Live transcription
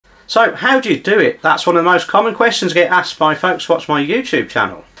So how do you do it? That's one of the most common questions I get asked by folks who watch my YouTube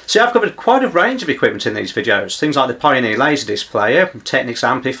channel. See, I've covered quite a range of equipment in these videos, things like the Pioneer Laserdisc player, Technics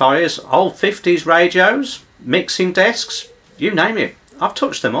amplifiers, old 50s radios, mixing desks, you name it. I've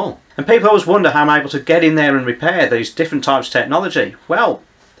touched them all. And people always wonder how I'm able to get in there and repair these different types of technology. Well,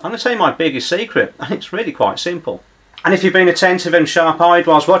 I'm going to tell you my biggest secret, and it's really quite simple. And if you've been attentive and sharp-eyed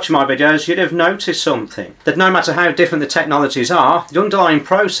whilst watching my videos, you'd have noticed something. That no matter how different the technologies are, the underlying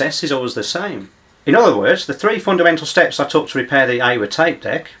process is always the same. In other words, the three fundamental steps I took to repair the AWA tape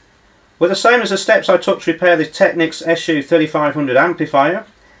deck were the same as the steps I took to repair the Technics SU3500 amplifier,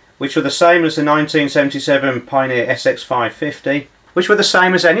 which were the same as the 1977 Pioneer SX550, which were the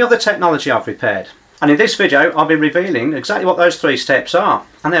same as any other technology I've repaired. And in this video I'll be revealing exactly what those three steps are,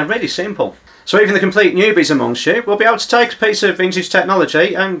 and they're really simple. So even the complete newbies amongst you will be able to take a piece of vintage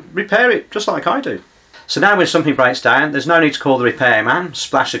technology and repair it just like I do. So now when something breaks down, there's no need to call the repairman,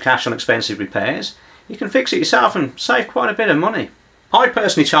 splash the cash on expensive repairs. You can fix it yourself and save quite a bit of money. I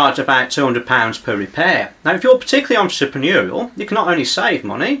personally charge about £200 per repair. Now if you're particularly entrepreneurial, you can not only save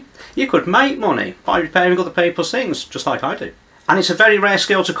money, you could make money by repairing other people's things, just like I do. And it's a very rare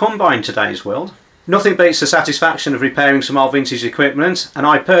skill to come by in today's world. Nothing beats the satisfaction of repairing some old vintage equipment, and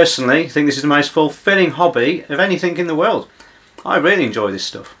I personally think this is the most fulfilling hobby of anything in the world. I really enjoy this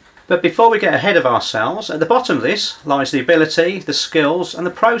stuff. But before we get ahead of ourselves, at the bottom of this lies the ability, the skills and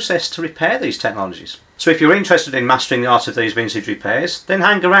the process to repair these technologies. So if you're interested in mastering the art of these vintage repairs, then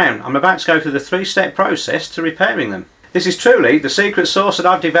hang around. I'm about to go through the three-step process to repairing them. This is truly the secret sauce that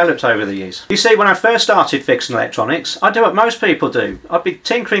I've developed over the years. You see, when I first started fixing electronics, I'd do what most people do. I'd be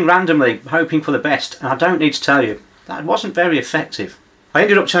tinkering randomly, hoping for the best, and I don't need to tell you, that wasn't very effective. I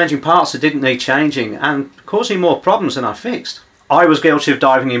ended up changing parts that didn't need changing and causing more problems than I fixed. I was guilty of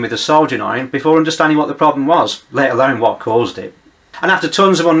diving in with a soldering iron before understanding what the problem was, let alone what caused it. And after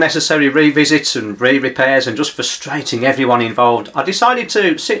tons of unnecessary revisits and re-repairs and just frustrating everyone involved, I decided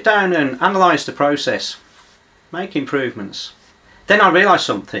to sit down and analyse the process. Make improvements. Then I realised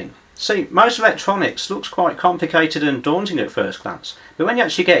something. See, most electronics looks quite complicated and daunting at first glance, but when you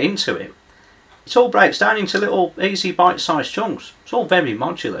actually get into it, it all breaks down into little easy bite-sized chunks. It's all very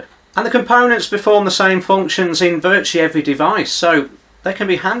modular. And the components perform the same functions in virtually every device, so they can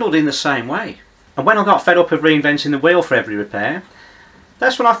be handled in the same way. And when I got fed up of reinventing the wheel for every repair,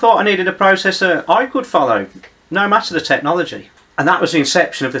 that's when I thought I needed a process that I could follow, no matter the technology. And that was the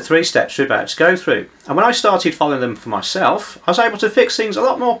inception of the three steps we're about to go through. And when I started following them for myself, I was able to fix things a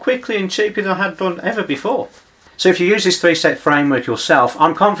lot more quickly and cheaply than I had done ever before. So if you use this three-step framework yourself,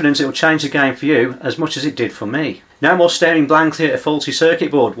 I'm confident it will change the game for you as much as it did for me. No more staring blankly at a faulty circuit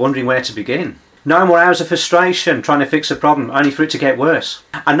board, wondering where to begin. No more hours of frustration trying to fix a problem only for it to get worse.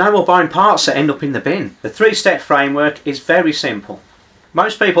 And no more buying parts that end up in the bin. The three-step framework is very simple.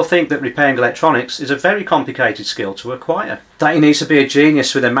 Most people think that repairing electronics is a very complicated skill to acquire. That you need to be a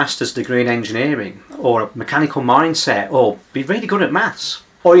genius with a master's degree in engineering, or a mechanical mindset, or be really good at maths.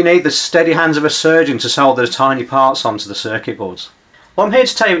 Or you need the steady hands of a surgeon to solder the tiny parts onto the circuit boards. Well, I'm here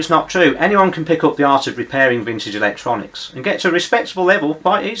to tell you it's not true. Anyone can pick up the art of repairing vintage electronics and get to a respectable level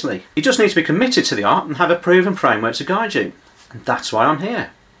quite easily. You just need to be committed to the art and have a proven framework to guide you. And that's why I'm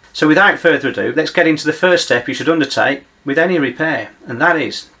here. So without further ado, let's get into the first step you should undertake with any repair, and that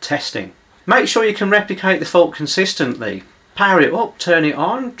is testing. Make sure you can replicate the fault consistently. Power it up, turn it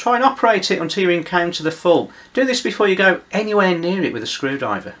on, try and operate it until you encounter the fault. Do this before you go anywhere near it with a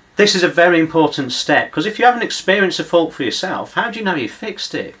screwdriver. This is a very important step, because if you haven't experienced a fault for yourself, how do you know you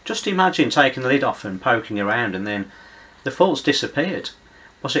fixed it? Just imagine taking the lid off and poking around and then the fault's disappeared.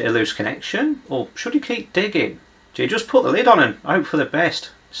 Was it a loose connection, or should you keep digging? Do you just put the lid on and hope for the best?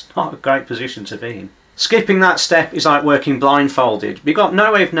 It's not a great position to be in. Skipping that step is like working blindfolded. You've got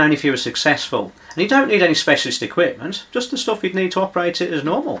no way of knowing if you were successful. And you don't need any specialist equipment, just the stuff you'd need to operate it as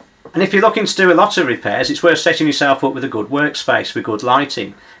normal. And if you're looking to do a lot of repairs, it's worth setting yourself up with a good workspace with good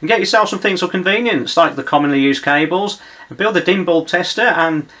lighting. And get yourself some things for convenience, like the commonly used cables, and build a dim bulb tester,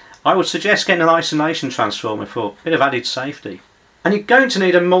 and I would suggest getting an isolation transformer for a bit of added safety. And you're going to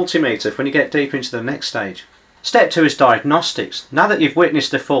need a multimeter when you get deeper into the next stage. Step 2 is diagnostics. Now that you've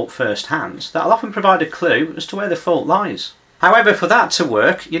witnessed the fault firsthand, that'll often provide a clue as to where the fault lies. However, for that to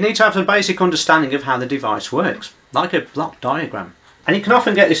work, you need to have a basic understanding of how the device works, like a block diagram. And you can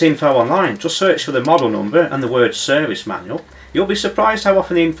often get this info online. Just search for the model number and the word service manual. You'll be surprised how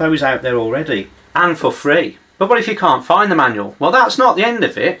often the info is out there already, and for free. But what if you can't find the manual? Well, that's not the end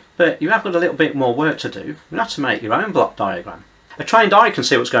of it, but you have got a little bit more work to do. You have to make your own block diagram. A trained eye can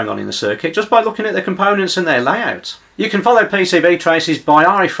see what's going on in the circuit just by looking at the components and their layout. You can follow PCB traces by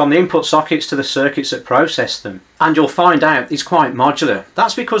eye from the input sockets to the circuits that process them. And you'll find out it's quite modular.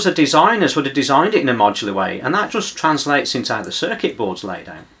 That's because the designers would have designed it in a modular way, and that just translates into how the circuit board's laid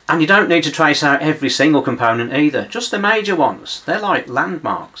out. And you don't need to trace out every single component either, just the major ones. They're like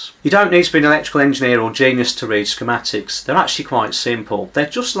landmarks. You don't need to be an electrical engineer or genius to read schematics. They're actually quite simple. They're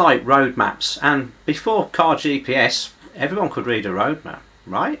just like road maps, and before car GPS, everyone could read a road map,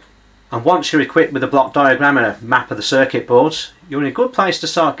 right? And once you're equipped with a block diagram and a map of the circuit boards, you're in a good place to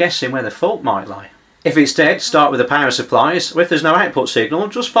start guessing where the fault might lie. If it's dead, start with the power supplies, or if there's no output signal,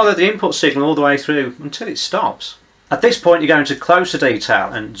 just follow the input signal all the way through until it stops. At this point, you go into closer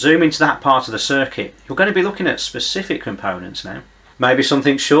detail and zoom into that part of the circuit. You're going to be looking at specific components now. Maybe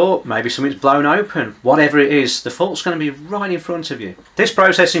something's short, maybe something's blown open. Whatever it is, the fault's going to be right in front of you. This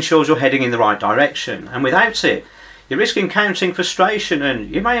process ensures you're heading in the right direction, and without it, you risk encountering frustration and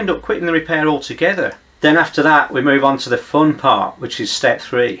you may end up quitting the repair altogether. Then after that, we move on to the fun part, which is step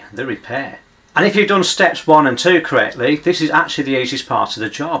 3, the repair. And if you've done steps 1 and 2 correctly, this is actually the easiest part of the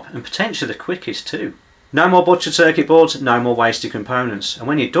job, and potentially the quickest too. No more butchered circuit boards, no more wasted components. And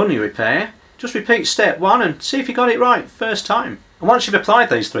when you've done your repair, just repeat step 1 and see if you got it right first time. And once you've applied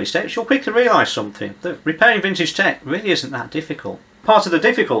these 3 steps, you'll quickly realise something, that repairing vintage tech really isn't that difficult. Part of the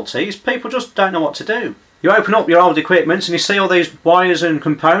difficulty is people just don't know what to do. You open up your old equipment and you see all these wires and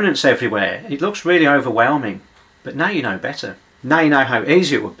components everywhere. It looks really overwhelming, but now you know better. Now you know how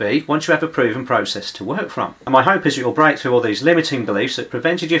easy it would be once you have a proven process to work from. And my hope is that you'll break through all these limiting beliefs that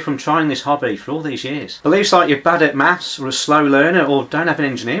prevented you from trying this hobby for all these years. Beliefs like you're bad at maths, or a slow learner, or don't have an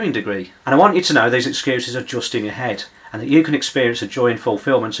engineering degree. And I want you to know these excuses are just in your head, and that you can experience the joy and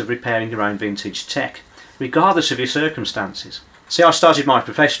fulfilment of repairing your own vintage tech, regardless of your circumstances. See, I started my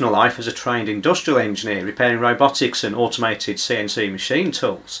professional life as a trained industrial engineer, repairing robotics and automated CNC machine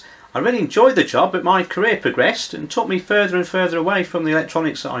tools. I really enjoyed the job, but my career progressed and took me further and further away from the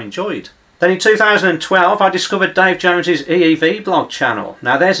electronics that I enjoyed. Then in 2012 I discovered Dave Jones's EEV blog channel.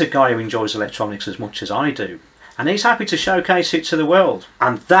 Now there's a guy who enjoys electronics as much as I do, and he's happy to showcase it to the world.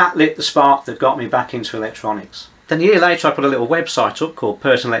 And that lit the spark that got me back into electronics. Then a year later I put a little website up called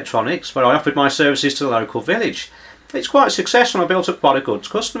Personal Electronics, where I offered my services to the local village. It's quite successful and I built up quite a good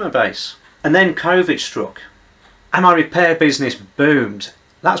customer base. And then COVID struck, and my repair business boomed.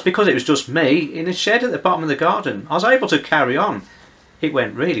 That's because it was just me in a shed at the bottom of the garden. I was able to carry on. It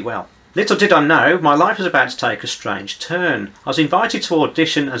went really well. Little did I know, my life was about to take a strange turn. I was invited to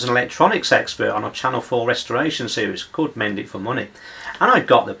audition as an electronics expert on a Channel 4 restoration series called Mend It for Money, and I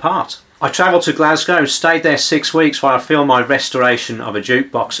got the part. I travelled to Glasgow, stayed there 6 weeks while I filmed my restoration of a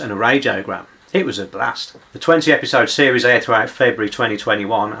jukebox and a radiogram. It was a blast. The 20-episode series aired throughout February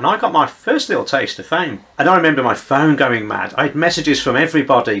 2021, and I got my first little taste of fame. And I remember my phone going mad. I had messages from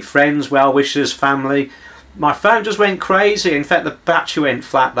everybody, friends, well-wishers, family. My phone just went crazy. In fact, the battery went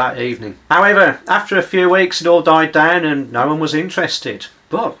flat that evening. However, after a few weeks it all died down and no one was interested.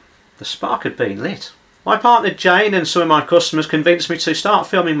 But the spark had been lit. My partner Jane and some of my customers convinced me to start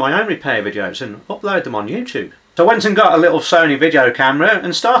filming my own repair videos and upload them on YouTube. So I went and got a little Sony video camera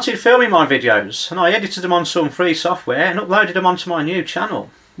and started filming my videos, and I edited them on some free software and uploaded them onto my new channel,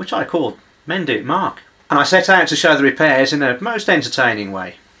 which I called Mend It Mark. And I set out to show the repairs in the most entertaining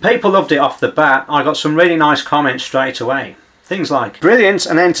way. People loved it off the bat. I got some really nice comments straight away. Things like, brilliant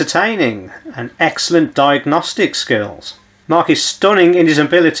and entertaining, and excellent diagnostic skills. Mark is stunning in his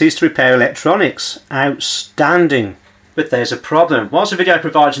abilities to repair electronics. Outstanding. But there's a problem. Whilst the video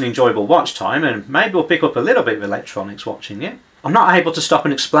provides an enjoyable watch time, and maybe we'll pick up a little bit of electronics watching it, I'm not able to stop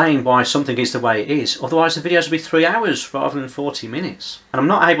and explain why something is the way it is, otherwise the videos will be 3 hours rather than 40 minutes. And I'm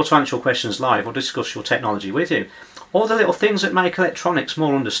not able to answer your questions live or discuss your technology with you, or the little things that make electronics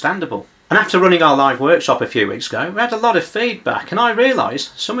more understandable. And after running our live workshop a few weeks ago, we had a lot of feedback, and I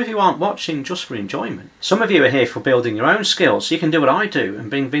realised some of you aren't watching just for enjoyment. Some of you are here for building your own skills so you can do what I do and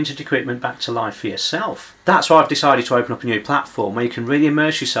bring vintage equipment back to life for yourself. That's why I've decided to open up a new platform where you can really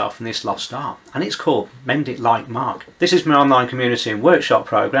immerse yourself in this lost art, and it's called Mend It Like Mark. This is my online community and workshop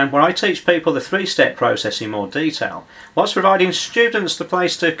program where I teach people the 3-step process in more detail, whilst providing students the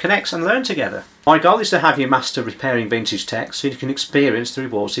place to connect and learn together. My goal is to have you master repairing vintage tech so you can experience the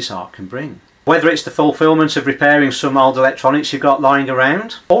rewards this art can bring. Whether it's the fulfilment of repairing some old electronics you've got lying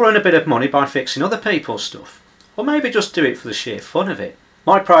around, or earn a bit of money by fixing other people's stuff, or maybe just do it for the sheer fun of it.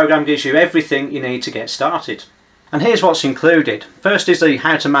 My program gives you everything you need to get started. And here's what's included. First is the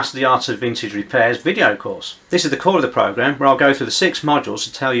How to Master the Art of Vintage Repairs video course. This is the core of the program where I'll go through the 6 modules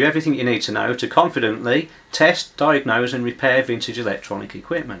to tell you everything you need to know to confidently test, diagnose and repair vintage electronic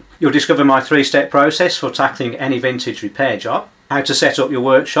equipment. You'll discover my 3-step process for tackling any vintage repair job. how to set up your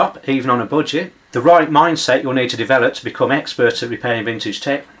workshop, even on a budget, the right mindset you'll need to develop to become expert at repairing vintage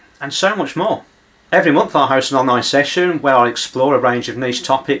tech, and so much more. Every month I host an online session where I explore a range of niche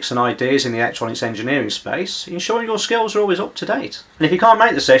topics and ideas in the electronics engineering space, ensuring your skills are always up to date. And if you can't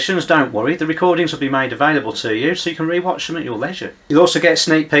make the sessions, don't worry, the recordings will be made available to you so you can rewatch them at your leisure. You'll also get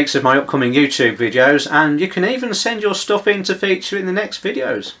sneak peeks of my upcoming YouTube videos, and you can even send your stuff in to feature in the next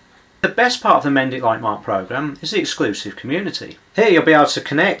videos. The best part of the Mend It Like Mark programme is the exclusive community. Here you'll be able to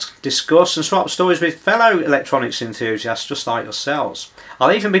connect, discuss and swap stories with fellow electronics enthusiasts just like yourselves.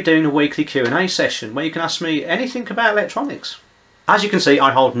 I'll even be doing a weekly Q&A session where you can ask me anything about electronics. As you can see,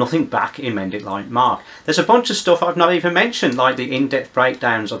 I hold nothing back in Mend It Like Mark. There's a bunch of stuff I've not even mentioned, like the in-depth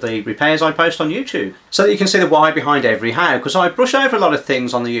breakdowns of the repairs I post on YouTube, so that you can see the why behind every how, because I brush over a lot of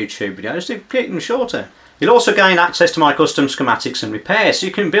things on the YouTube videos to keep them shorter. You'll also gain access to my custom schematics and repairs, so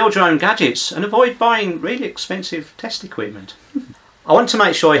you can build your own gadgets and avoid buying really expensive test equipment. I want to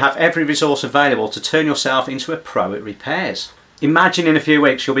make sure you have every resource available to turn yourself into a pro at repairs. Imagine in a few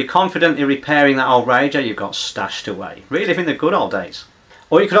weeks you'll be confidently repairing that old radio you've got stashed away, reliving the good old days.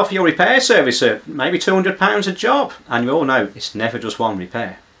 Or you could offer your repair service at maybe £200 a job, and you all know it's never just one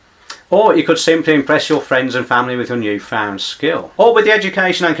repair. Or you could simply impress your friends and family with your newfound skill. Or with the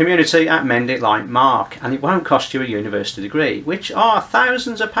education and community at Mend It Like Mark, and it won't cost you a university degree, which are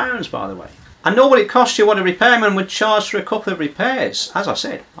thousands of pounds by the way. And nor will it cost you what a repairman would charge for a couple of repairs. As I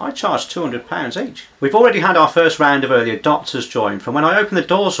said, I charge £200 each. We've already had our first round of early adopters join from when I opened the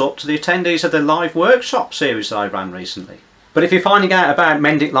doors up to the attendees of the live workshop series that I ran recently. But if you're finding out about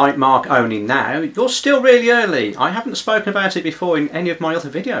Mend It Like Mark only now, you're still really early. I haven't spoken about it before in any of my other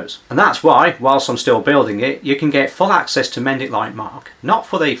videos. And that's why, whilst I'm still building it, you can get full access to Mend It Like Mark, not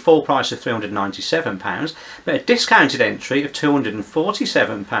for the full price of £397, but a discounted entry of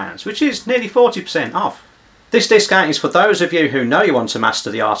 £247, which is nearly 40% off. This discount is for those of you who know you want to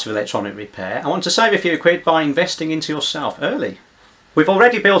master the art of electronic repair and want to save a few quid by investing into yourself early. We've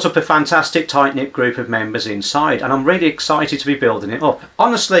already built up a fantastic tight-knit group of members inside, and I'm really excited to be building it up.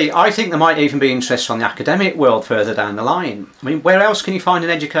 Honestly, I think there might even be interest from the academic world further down the line. I mean, where else can you find an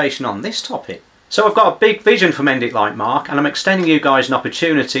education on this topic? So I've got a big vision for Mend It Like Mark, and I'm extending you guys an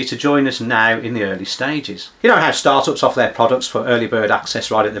opportunity to join us now in the early stages. You know how startups offer their products for early bird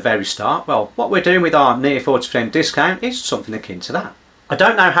access right at the very start? Well, what we're doing with our near 40% discount is something akin to that. I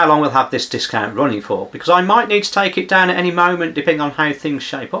don't know how long we'll have this discount running for, because I might need to take it down at any moment depending on how things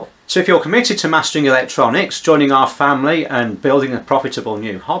shape up. So if you're committed to mastering electronics, joining our family and building a profitable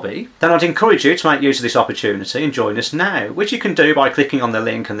new hobby, then I'd encourage you to make use of this opportunity and join us now, which you can do by clicking on the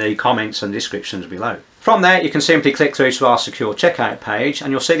link in the comments and descriptions below. From there you can simply click through to our secure checkout page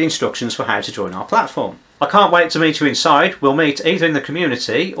and you'll see the instructions for how to join our platform. I can't wait to meet you inside. We'll meet either in the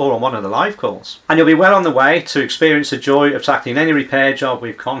community or on one of the live calls. And you'll be well on the way to experience the joy of tackling any repair job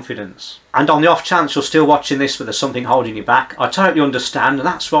with confidence. And on the off chance you're still watching this but there's something holding you back, I totally understand, and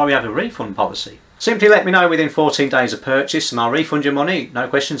that's why we have a refund policy. Simply let me know within 14 days of purchase and I'll refund your money, no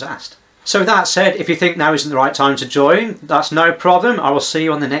questions asked. So with that said, if you think now isn't the right time to join, that's no problem. I will see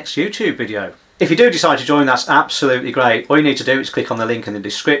you on the next YouTube video. If you do decide to join, that's absolutely great. All you need to do is click on the link in the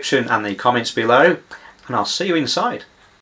description and the comments below, and I'll see you inside.